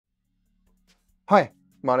Hi,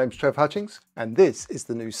 my name's Trev Hutchings, and this is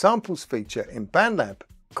the new samples feature in bandlab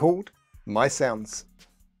called My Sounds.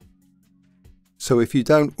 So if you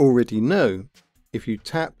don't already know, if you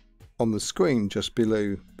tap on the screen just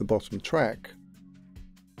below the bottom track,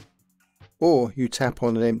 or you tap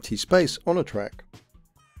on an empty space on a track,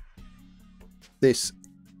 this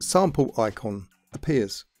sample icon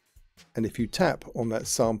appears. And if you tap on that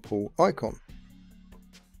sample icon,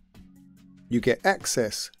 you get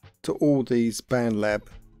access to all these bandlab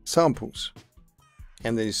samples.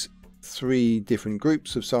 And there's 3 different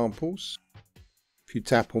groups of samples. If you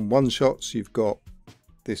tap on one-shots, you've got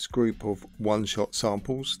this group of one-shot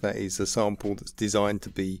samples. That is a sample that's designed to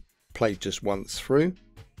be played just once through.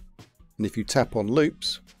 And if you tap on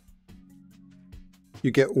loops,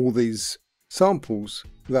 you get all these samples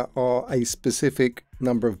that are a specific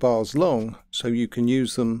number of bars long, so you can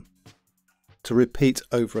use them to repeat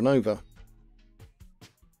over and over.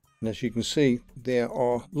 And as you can see, there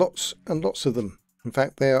are lots and lots of them. In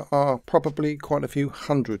fact, there are probably quite a few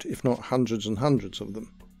hundred, if not hundreds and hundreds of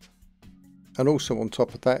them. And also on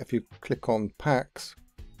top of that, if you click on packs,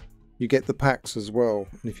 you get the packs as well.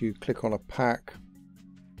 And if you click on a pack,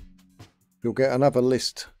 you'll get another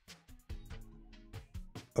list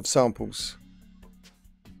of samples.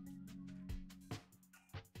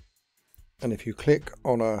 And if you click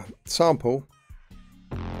on a sample,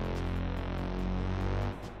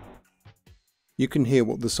 you can hear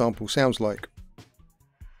what the sample sounds like.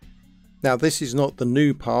 Now, this is not the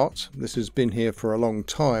new part. This has been here for a long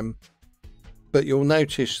time, but you'll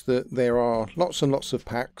notice that there are lots and lots of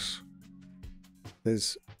packs.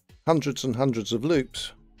 There's hundreds and hundreds of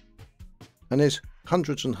loops, and there's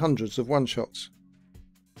hundreds and hundreds of one-shots.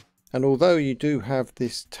 And although you do have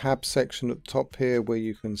this tab section at the top here where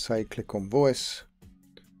you can say click on voice,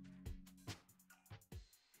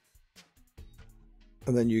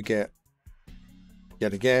 and then you get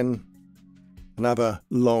yet again another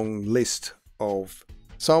long list of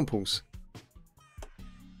samples.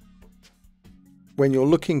 When you're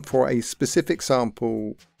looking for a specific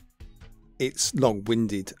sample, it's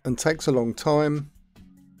long-winded and takes a long time,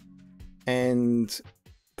 and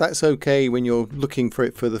that's okay when you're looking for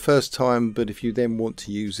it for the first time, but if you then want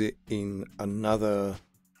to use it in another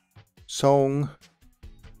song,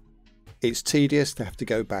 it's tedious to have to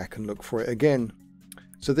go back and look for it again.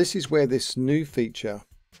 So this is where this new feature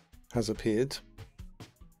has appeared.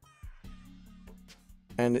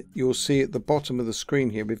 And you'll see at the bottom of the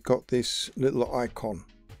screen here, we've got this little icon.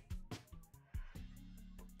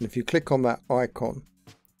 And if you click on that icon,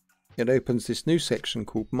 it opens this new section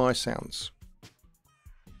called My Sounds.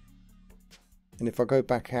 And if I go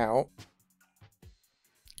back out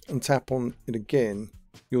and tap on it again,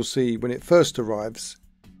 you'll see when it first arrives,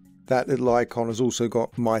 that little icon has also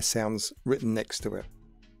got My Sounds written next to it.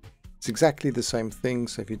 It's exactly the same thing,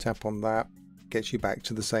 so if you tap on that, it gets you back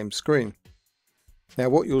to the same screen. Now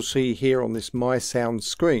what you'll see here on this My Sounds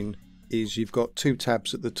screen is you've got 2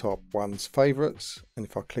 tabs at the top. One's Favorites, and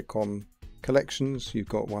if I click on Collections, you've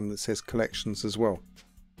got one that says Collections as well.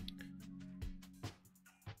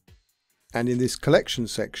 And in this collection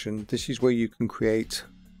section, this is where you can create,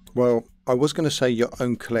 well, I was going to say your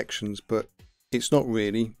own collections, but it's not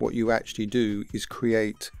really. What you actually do is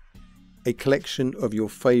create a collection of your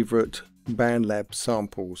favorite bandlab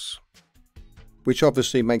samples, which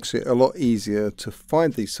obviously makes it a lot easier to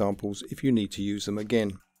find these samples if you need to use them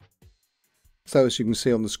again. So as you can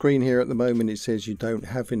see on the screen here at the moment, it says you don't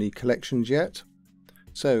have any collections yet.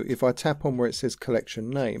 So if I tap on where it says collection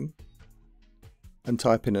name and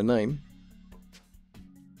type in a name,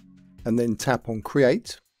 and then tap on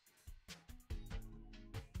create,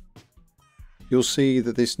 you'll see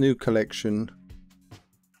that this new collection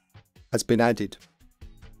has been added.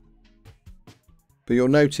 But you'll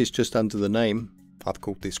notice just under the name, I've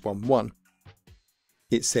called this one 1,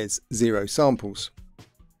 it says 0 samples.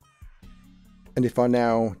 And if I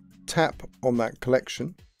now tap on that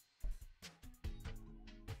collection,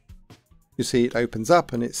 you see it opens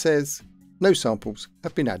up and it says no samples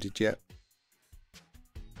have been added yet.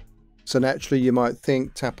 So naturally you might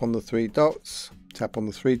think tap on the 3 dots, tap on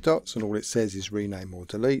the 3 dots, and all it says is rename or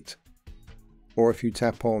delete. Or if you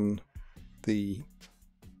tap on the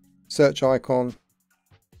search icon,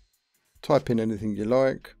 type in anything you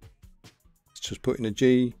like, just put in a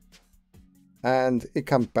G, and it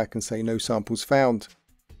comes back and say no samples found.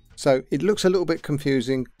 So it looks a little bit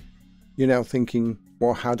confusing. You're now thinking,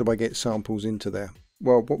 well, how do I get samples into there?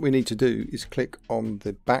 Well, what we need to do is click on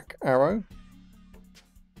the back arrow.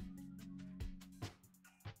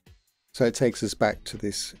 So it takes us back to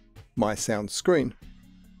this My Sounds screen,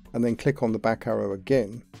 and then click on the back arrow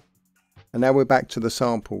again. And now we're back to the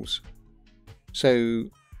samples. So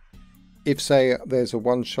if say there's a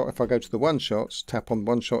one shot, if I go to the one shots, tap on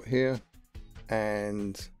one shot here,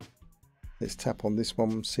 and let's tap on this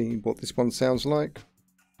one, see what this one sounds like.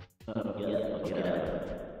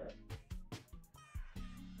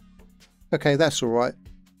 Okay, that's all right.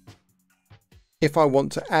 If I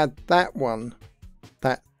want to add that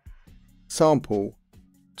sample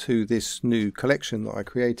to this new collection that I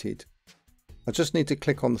created, I just need to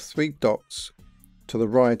click on the three dots to the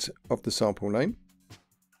right of the sample name,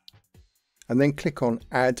 and then click on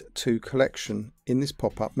Add to Collection in this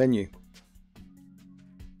pop-up menu.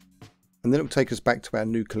 And then it will take us back to our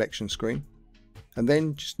new collection screen, and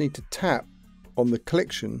then just need to tap on the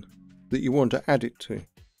collection that you want to add it to.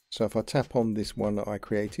 So if I tap on this one that I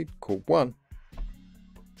created called 1,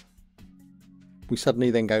 we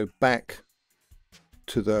suddenly then go back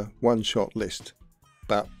to the one shot list,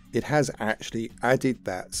 but it has actually added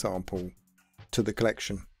that sample to the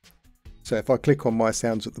collection. So if I click on my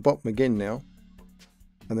sounds at the bottom again now,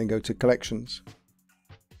 and then go to collections,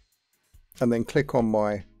 and then click on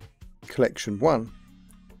my collection 1,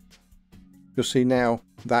 you'll see now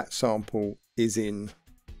that sample is in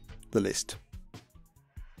the list.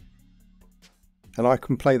 And I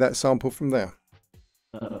can play that sample from there.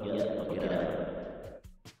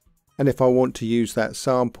 And if I want to use that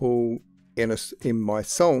sample in my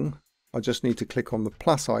song, I just need to click on the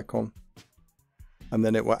plus icon, and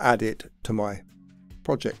then it will add it to my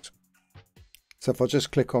project. So if I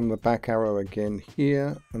just click on the back arrow again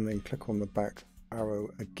here, and then click on the back arrow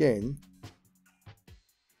again,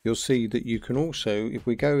 you'll see that you can also, if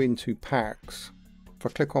we go into packs, if I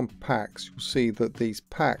click on packs, you'll see that these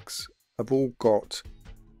packs have all got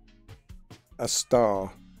a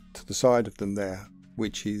star to the side of them there,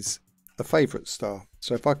 which is a favorite star.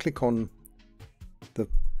 So if I click on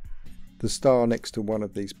the star next to one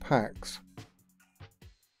of these packs,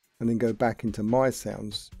 and then go back into my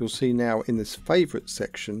sounds, you'll see now in this favorite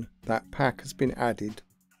section that pack has been added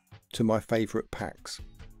to my favorite packs.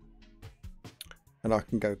 And I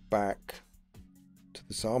can go back to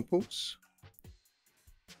the samples.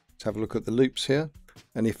 Let's have a look at the loops here.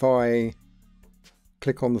 And if I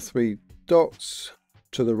click on the three dots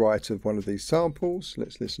to the right of one of these samples,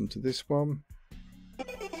 let's listen to this one.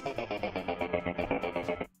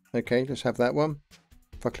 Okay, let's have that one.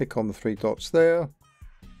 If I click on the three dots there,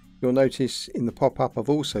 you'll notice in the pop-up I've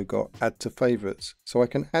also got add to favorites, so I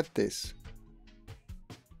can add this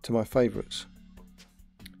to my favorites.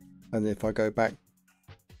 And if I go back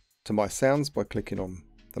to my sounds by clicking on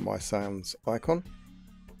the my sounds icon,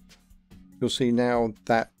 you'll see now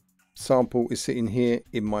that sample is sitting here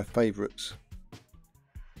in my favorites.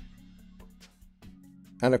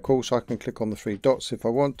 And of course I can click on the three dots if I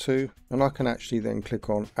want to, and I can actually then click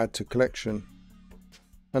on add to collection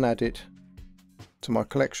and add it to my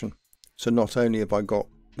collection. So not only have I got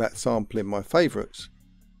that sample in my favorites,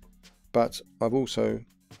 but I've also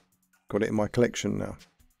got it in my collection now.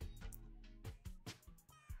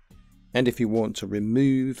 And if you want to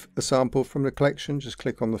remove a sample from the collection, just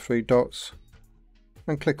click on the three dots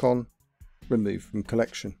and click on remove from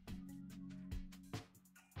collection.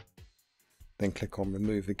 Then click on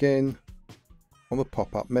remove again on the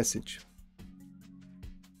pop-up message.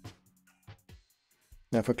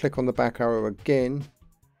 Now if I click on the back arrow again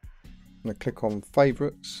and I click on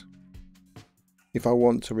favorites, if I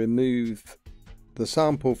want to remove the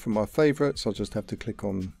sample from my favorites, I'll just have to click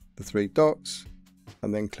on the three dots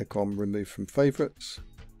and then click on remove from favorites.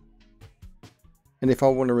 And if I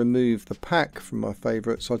want to remove the pack from my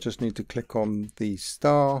favorites, I just need to click on the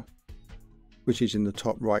star, which is in the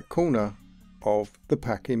top right corner of the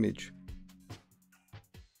pack image.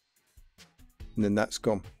 And then that's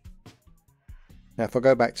gone. Now if I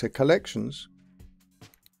go back to collections,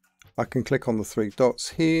 I can click on the three dots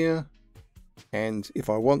here, and if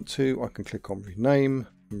I want to, I can click on rename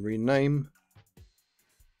and rename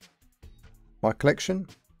my collection,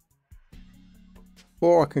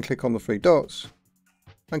 or I can click on the three dots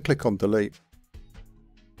and click on delete,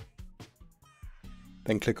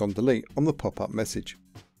 then click on delete on the pop-up message.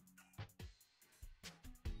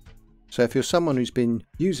 So if you're someone who's been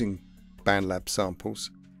using BandLab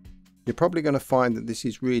samples, you're probably going to find that this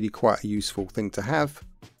is really quite a useful thing to have.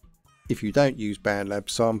 If you don't use BandLab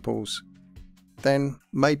samples, then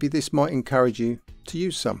maybe this might encourage you to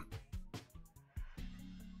use some.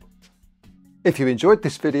 If you enjoyed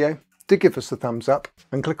this video, do give us a thumbs up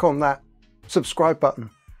and click on that subscribe button.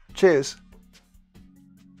 Cheers!